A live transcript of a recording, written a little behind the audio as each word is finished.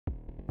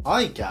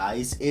Hi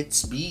guys,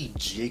 it's me,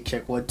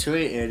 jakek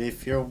and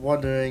if you're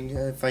wondering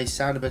if I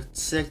sound a bit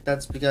sick,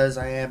 that's because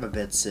I am a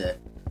bit sick.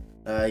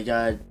 I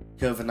got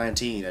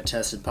COVID-19, I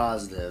tested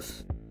positive.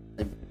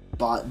 I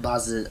bought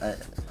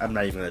positive, I'm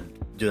not even gonna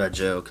do that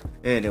joke.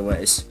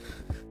 Anyways,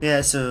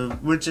 yeah, so,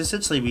 which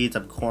essentially means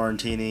I'm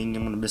quarantining,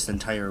 I'm gonna miss an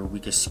entire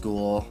week of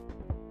school.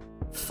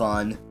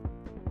 Fun.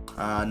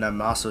 And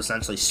I'm also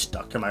essentially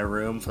stuck in my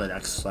room for the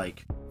next,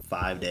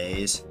 5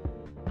 days.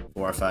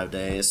 4 or 5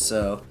 days,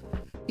 so...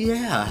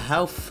 yeah,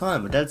 how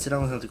fun, but that's it. I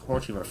only have to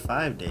quarantine for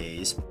 5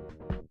 days,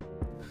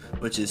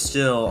 which is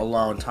still a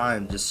long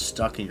time just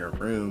stuck in your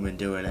room and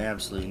doing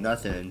absolutely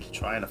nothing and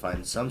trying to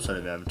find some sort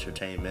of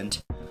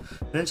entertainment.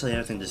 Eventually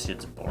everything just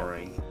gets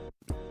boring.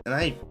 And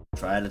I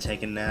try to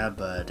take a nap,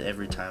 but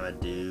every time I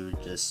do,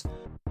 just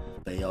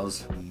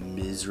fails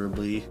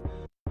miserably.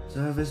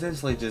 So I've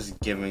essentially just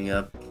given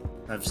up.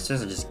 I've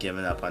essentially just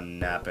given up on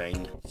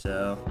napping,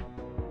 so...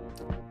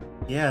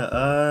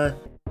 yeah,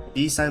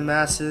 B-side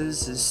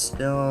masses is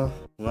still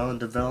well in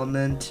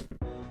development.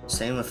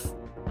 Same with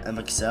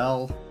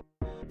MXL,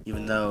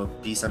 even though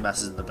B-side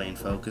masses is the main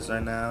focus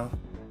right now.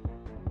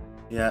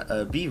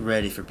 Yeah, be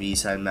ready for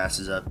B-side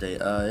masses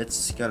update.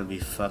 It's gonna be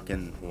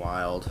fucking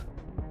wild.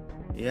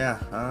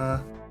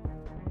 Yeah,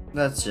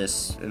 that's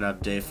just an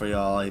update for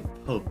y'all. I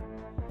hope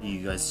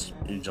you guys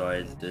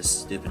enjoyed this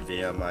stupid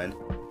video of mine.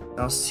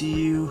 I'll see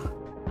you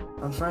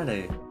on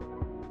Friday.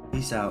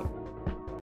 Peace out.